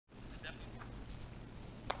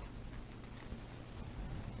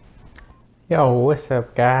Yo, what's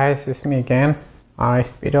up guys? It's me again,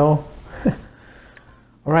 Speedo.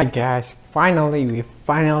 Alright guys, we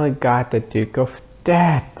finally got the Duke of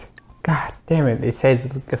Death. God damn it, they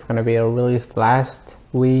said it's gonna be released last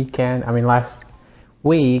week,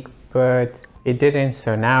 but it didn't,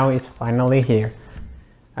 so now it's finally here.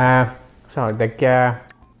 I'm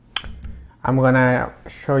gonna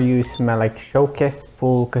show you some showcase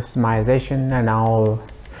full customization and all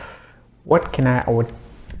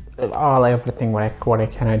everything what I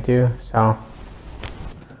can do. So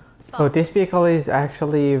this vehicle is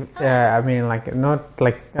actually if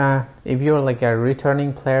you're like a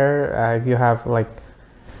returning player, if you have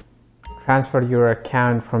transferred your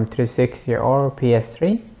account from 360 or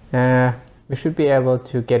PS3, you should be able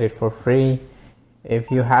to get it for free.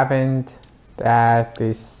 If you haven't, that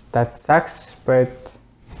sucks, but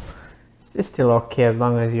it's still okay as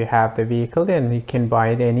long as you have the vehicle, then you can buy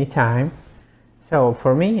it anytime. So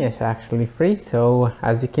for me, it's actually free. So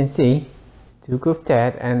as you can see, Duke of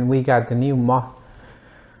Death, and we got the new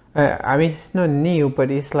it's not new,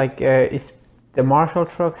 but it's it's the Marshall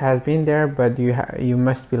truck has been there, but you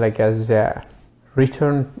must be as a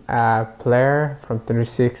return player from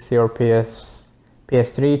 360 or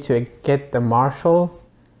PS3 to get the Marshall.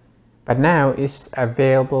 But now it's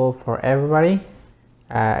available for everybody.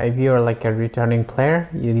 If you're a returning player,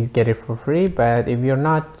 you get it for free, but if you're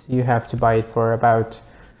not, you have to buy it for about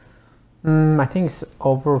I think it's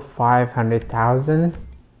over 500,000,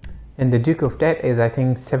 and the Duke of Death is I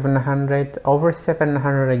think over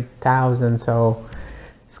 700,000, so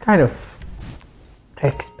it's kind of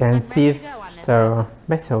expensive, so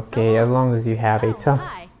that's okay as long as you have it. So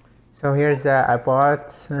here's I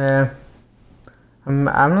bought I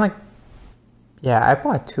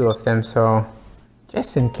bought two of them, so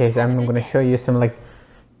just in case, I'm going to show you some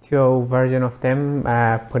two version of them,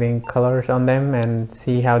 putting colors on them and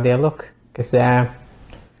see how they look, because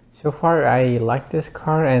so far I like this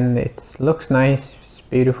car and it looks nice, it's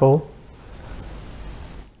beautiful.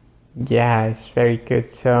 Yeah, it's very good.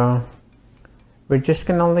 So we're just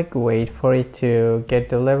gonna wait for it to get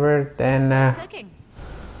delivered, and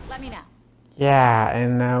Let me know. yeah,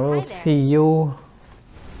 and we'll see you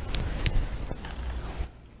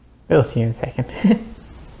in a second.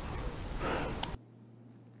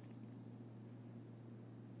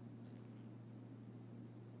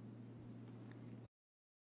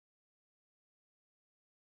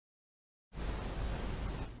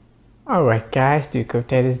 Alright guys, Duke of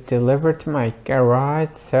Death is delivered to my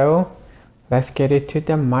garage, so let's get it to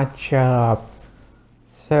the mod shop.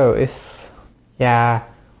 So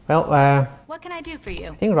what can I do for you?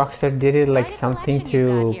 I think Rockstar did it something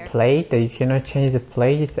to plate that you cannot change the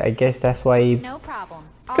plates. I guess that's why. No problem.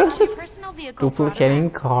 Because of duplicating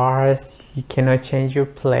cars, you cannot change your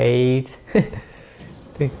plate.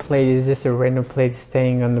 The plate is just a random plate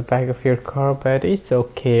staying on the back of your car, but it's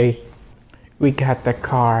okay. We got the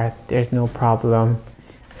car, there's no problem.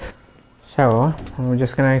 So I'm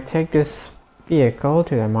just gonna take this vehicle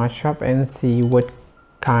to the mod shop and see what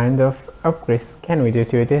kind of upgrades can we do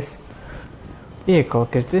to this vehicle,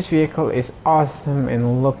 because this vehicle is awesome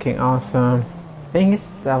and looking awesome. I think it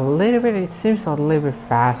seems a little bit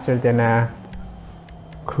faster than a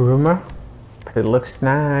Kuruma, but it looks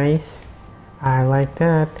nice. I like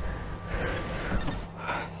that.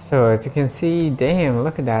 So as you can see, damn,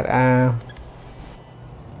 look at that.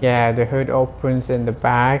 Yeah, the hood opens in the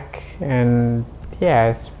back, and yeah,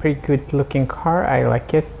 it's a pretty good looking car. I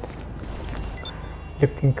like it,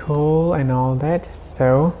 looking cool and all that.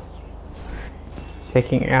 So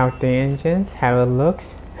checking out the engines, how it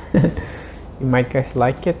looks. You might guys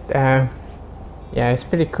like it. Yeah, it's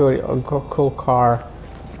pretty cool car.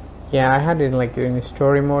 Yeah, I had it in the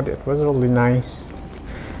story mode. It was really nice.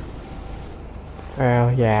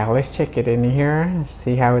 Well, yeah, let's check it in here,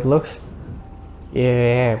 see how it looks.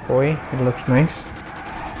 Yeah, boy, it looks nice.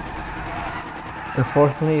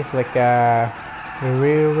 Unfortunately, it's a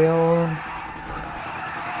rear wheel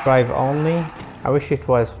drive only. I wish it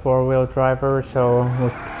was four-wheel driver, so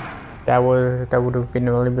that would have been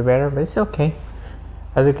a little bit better, but it's okay.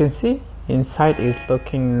 As you can see, inside is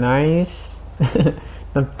looking nice.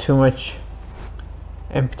 Not too much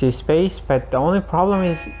empty space, but the only problem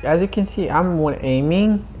is, as you can see, I'm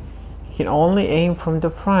aiming. You can only aim from the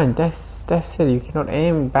front. That's it. You cannot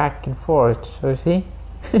aim back and forth. So see,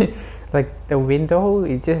 the window,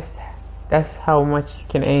 that's how much you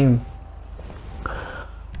can aim.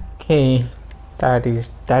 Okay, that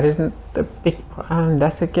isn't the big problem.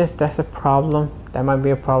 I guess that's a problem. That might be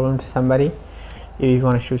a problem to somebody if you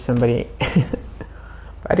want to shoot somebody.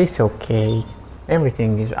 But it's okay.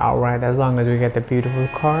 Everything is alright as long as we get the beautiful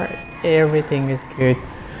car. Everything is good.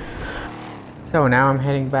 So now I'm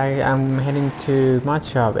heading back. I'm heading to mod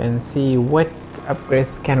shop and see what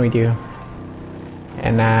upgrades can we do.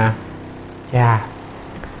 And yeah,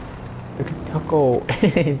 look at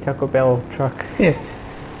Taco Bell truck.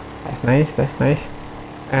 That's nice. That's nice.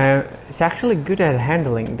 It's actually good at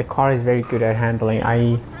handling. The car is very good at handling.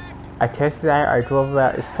 I tested it. I drove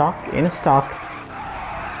in a stock.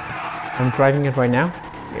 I'm driving it right now.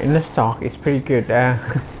 In the stock, it's pretty good.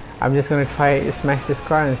 I'm just gonna try to smash this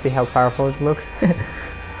car and see how powerful it looks.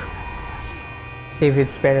 See if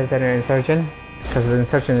it's better than an Insurgent, because the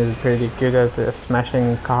Insurgent is pretty good at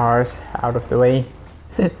smashing cars out of the way.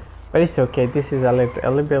 But it's okay. This is a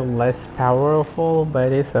little bit less powerful,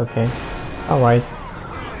 but it's okay. All right.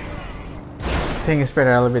 I think it's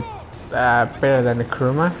better a little bit better than the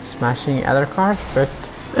Kuruma smashing other cars, but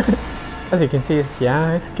as you can see,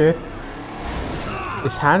 it's good.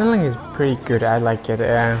 This handling is pretty good. I like it.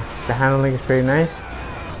 The handling is pretty nice.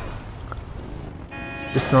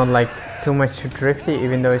 It's not like too much drifty,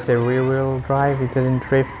 even though it's a rear-wheel drive. It doesn't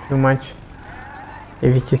drift too much.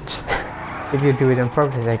 If you do it on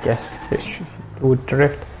purpose, I guess it would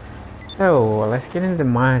drift. So let's get into the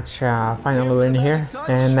match. Finally, we're in here,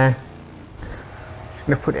 and just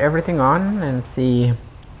gonna put everything on and see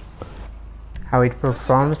how it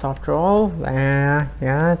performs after all. Yeah,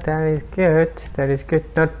 that is good. That is good.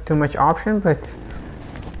 Not too much option, but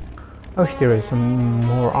I wish there was some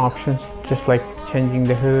more options, just like changing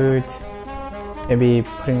the hood, maybe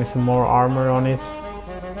putting some more armor on it.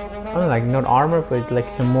 Oh, like not armor, but like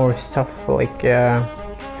some more stuff like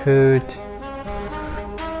hood,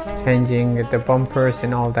 changing the bumpers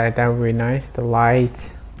and all that. That would be nice. The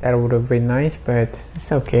light, that would have been nice, but it's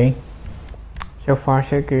okay. So far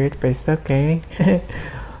so good, but it's okay.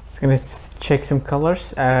 Just gonna check some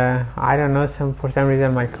colors. I don't know, for some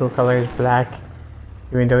reason my crew color is black,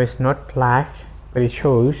 even though it's not black, but it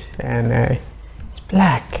shows, and it's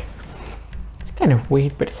black. It's kind of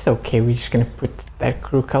weird, but it's okay. We're just gonna put that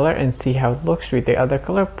crew color and see how it looks with the other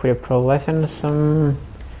color. Put a pearlescent some.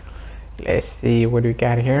 Let's see what we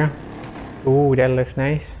got here. Ooh, that looks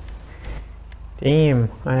nice. Damn.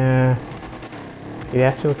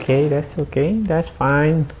 That's okay, that's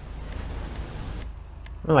fine.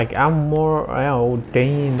 Like, I'm more, oh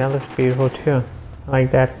dang, that looks beautiful too. I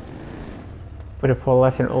like that. Put a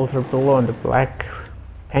pearlescent ultra below on the black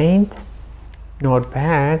paint. Not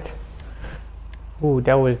bad. Ooh,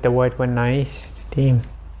 that was the white one, nice. Damn,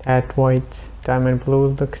 that white diamond blue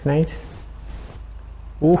looks nice.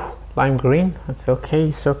 Ooh, lime green, that's okay,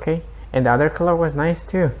 it's okay. And the other color was nice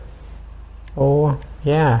too. Oh,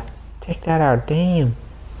 yeah. Check that out, damn.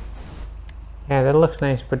 Yeah, that looks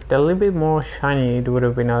nice, but a little bit more shiny, it would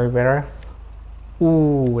have been a little better.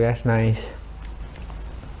 Ooh, that's nice.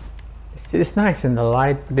 It's nice in the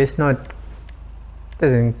light, but it's not,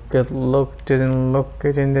 doesn't look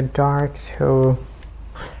good in the dark, so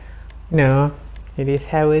you know, it is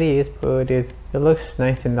how it is, but it looks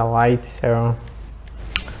nice in the light, so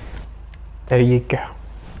there you go.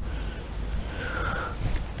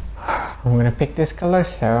 I'm gonna pick this color,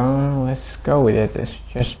 so let's go with it. Let's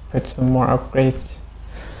just put some more upgrades.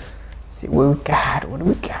 See what we got.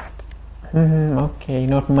 Okay,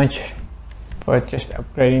 not much, but just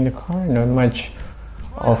upgrading the car. Not much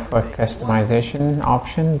of a customization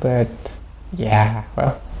option, but yeah,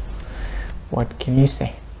 well, what can you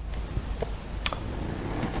say?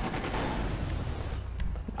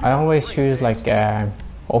 I always choose like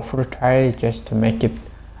off-road tire just to make it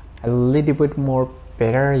a little bit more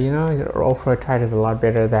better, you know. Your off-road tire is a lot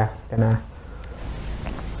better than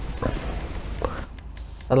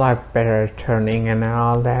a lot better turning and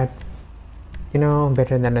all that, you know,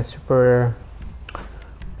 better than a super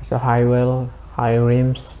high wheel, high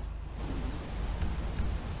rims.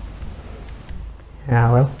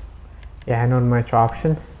 Yeah, well, yeah, not much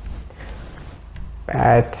option,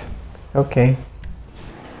 but it's okay.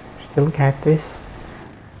 Still got this.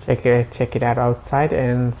 Check it out outside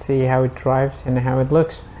and see how it drives and how it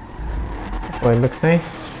looks. Oh, it looks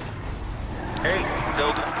nice. Hey,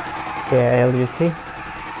 Zelda. Yeah, LUT.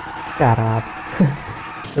 Shut up.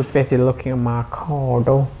 You're busy looking at my car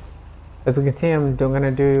though. As you can see, I'm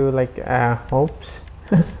gonna do like hopes.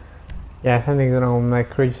 Yeah, something's wrong with my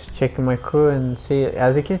crew. Just checking my crew and see.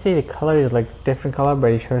 As you can see, the color is like different color,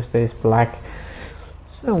 but it shows that it's black.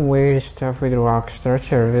 Some weird stuff with Rockstar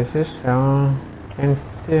services, so can't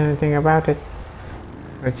do anything about it.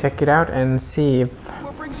 I'm gonna check it out and see if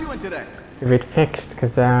it fixed,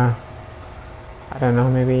 because I don't know,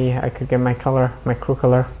 maybe I could get my crew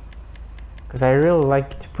color, because I really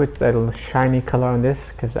like to put a shiny color on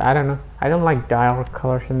this, because I don't know, I don't like dark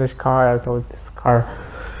colors in this car. I thought this car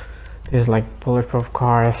is like bulletproof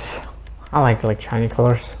cars. I like shiny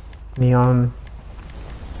colors, neon,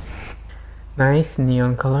 nice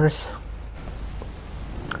neon colors.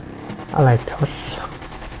 I like those.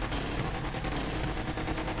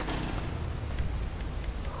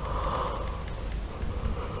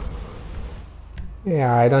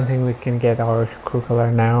 Yeah, I don't think we can get our crew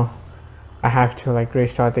color now. I have to like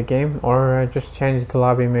restart the game or just change the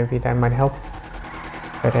lobby, maybe that might help.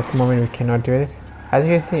 But at the moment we cannot do it. As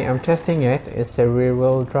you can see, I'm testing it. It's a rear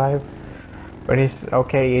wheel drive, but it's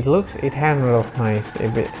okay. It handles nice.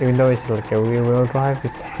 Even though it's like a rear wheel drive,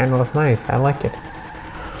 it handles nice. I like it.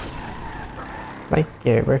 Like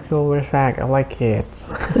it. Very cool. Where's back? I like it.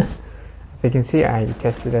 As you can see, I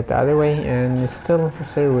tested it the other way, and it's still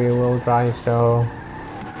just a rear wheel drive, so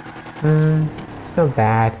it's not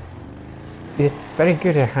bad. It's very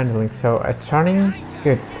good at handling. So at turning, it's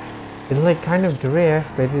good. It like kind of drifts,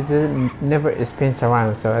 but it never spins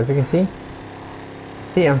around. So as you can see,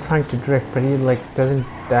 I'm trying to drift, but it like doesn't.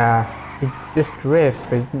 It just drifts,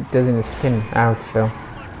 but it doesn't spin out. So,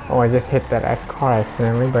 oh, I just hit that car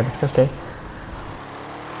accidentally, but it's okay.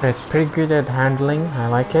 But it's pretty good at handling. I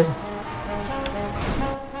like it.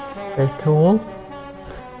 Very cool.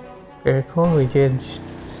 Very cool. We did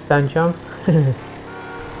stunt jump.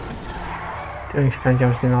 Doing stunt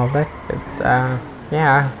jumps and all that. But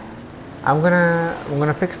yeah, I'm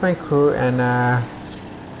gonna fix my crew and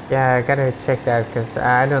yeah, I gotta check that because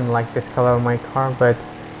I don't like this color of my car, but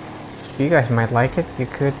you guys might like it. You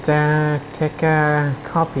could take a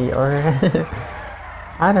copy or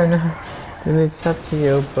I don't know. And it's up to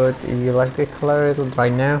you. But if you like the color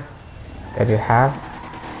right now that you have.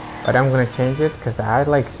 But I'm gonna change it because I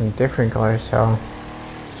like some different colors, so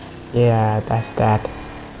yeah, that's that.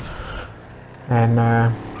 And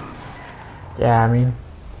yeah, I mean,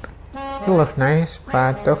 still looks nice,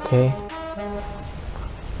 but okay.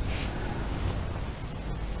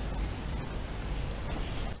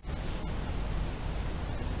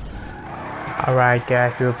 Alright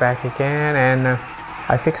guys, we're back again, and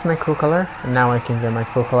I fixed my crew color, and now I can get my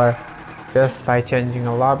crew color just by changing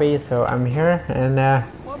a lobby. So I'm here, and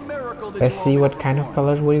let's see what kind of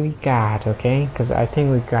colors we got, okay? Because I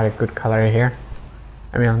think we got a good color here.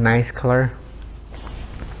 I mean, a nice color.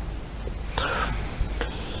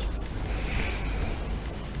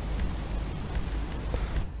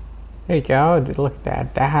 There you go. Look at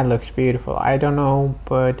that. That looks beautiful. I don't know,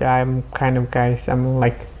 but I'm kind of guys. I'm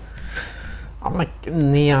like a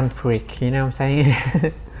neon freak. You know what I'm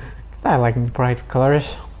saying? I like bright colors.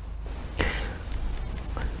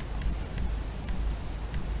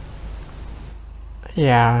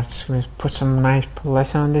 Yeah, let's put some nice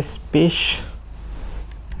polish on this fish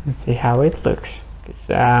and see how it looks. Cause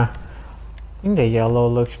I think the yellow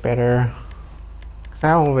looks better. Cause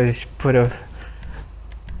I always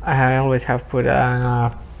have put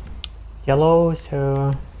yellow.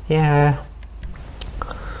 So yeah,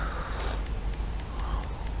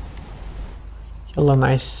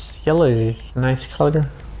 yellow is a nice color.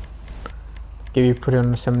 If you put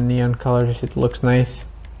on some neon colors, it looks nice.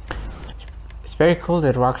 Very cool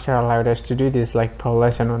that Rockstar allowed us to do this like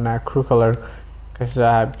polishing on our crew color, because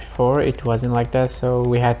before it wasn't like that, so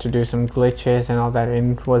we had to do some glitches and all that,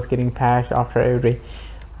 and it was getting patched after every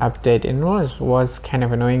update, and it was kind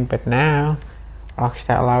of annoying. But now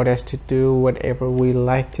Rockstar allowed us to do whatever we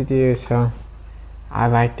like to do, so I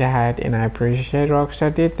like that, and I appreciate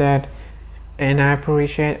Rockstar did that, and I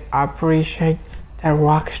appreciate that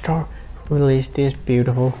Rockstar released this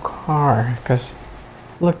beautiful car. Because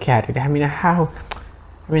look at it. I mean, how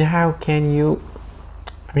can you?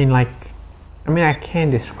 I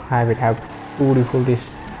can't describe it how beautiful this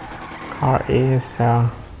car is.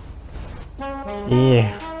 So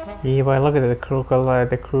yeah, but look at the crew color,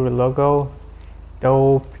 the crew logo.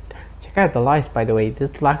 Dope. Check out the lights, by the way.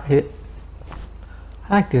 This light, I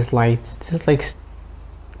like these lights. Just like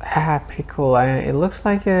pretty cool. It looks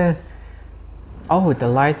like the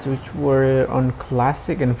lights which were on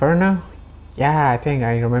Classic Inferno. Yeah, I think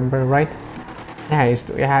I remember right. Yeah,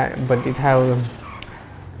 but it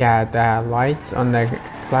had the lights on the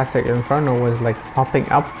Classic Inferno was like popping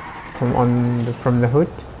up from the hood.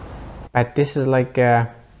 But this is like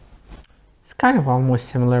it's kind of almost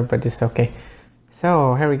similar, but it's okay.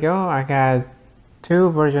 So here we go. I got two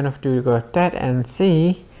versions of Do Go That and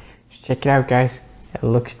C. Check it out, guys. It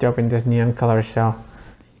looks dope in this neon color. So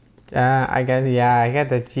I got the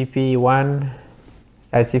GP1.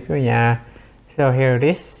 That GP, yeah. So here it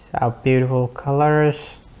is, our beautiful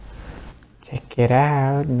colors. Check it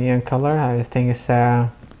out, neon color. I think it's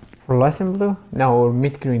fluorescent blue, no, or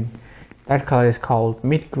mid green. That color is called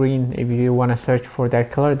mid green. If you want to search for that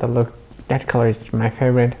color, that color is my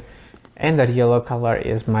favorite. and that yellow color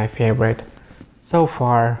is my favorite so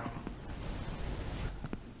far.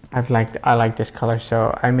 I like this color,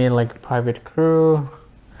 so I made like a private crew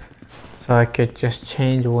so I could just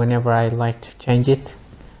change whenever I like to change it.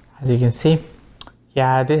 As you can see,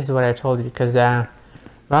 yeah, this is what I told you, because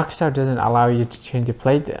Rockstar doesn't allow you to change the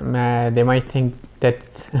plate. They might think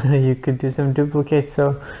that you could do some duplicates,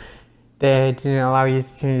 so they didn't allow you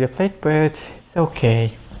to change the plate, but it's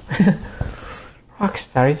okay.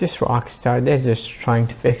 Rockstar is just Rockstar. They're just trying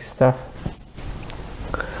to fix stuff.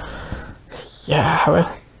 Yeah,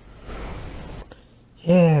 well,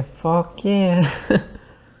 yeah, fuck yeah.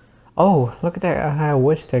 Oh, look at that.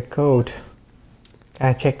 What's the code?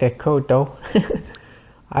 Gotta check that code though.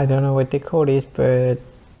 I don't know what the code is, but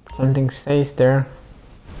something says there.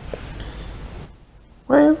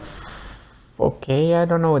 Well, okay, I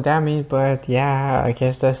don't know what that means, but yeah, I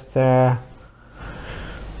guess that's the...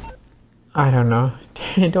 I don't know.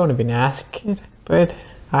 Don't even ask it, but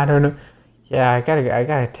I don't know. Yeah, I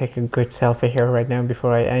gotta take a good selfie here right now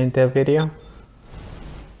before I end the video.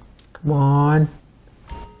 Come on.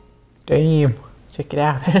 Damn, check it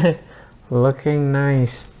out. Looking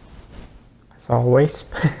nice. As always.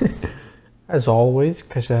 As always,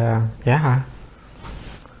 because yeah.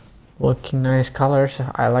 Looking nice colors.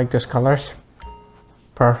 I like those colors.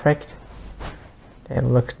 Perfect. They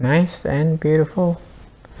look nice and beautiful.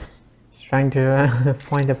 Just trying to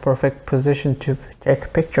find the perfect position to take a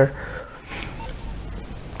picture.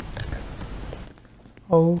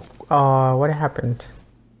 Oh, what happened?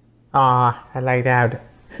 I like that.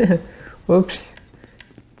 Whoops.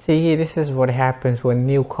 See, this is what happens when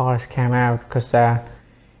new cars come out, because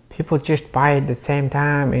people just buy it at the same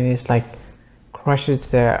time and it's like crushes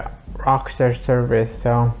the Rockstar service.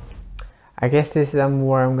 So I guess this is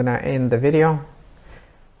where I'm gonna end the video.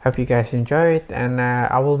 Hope you guys enjoy it, and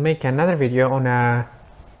I will make another video on a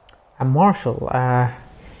Marshall,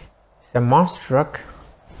 it's a monster truck.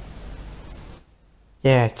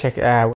 Yeah, check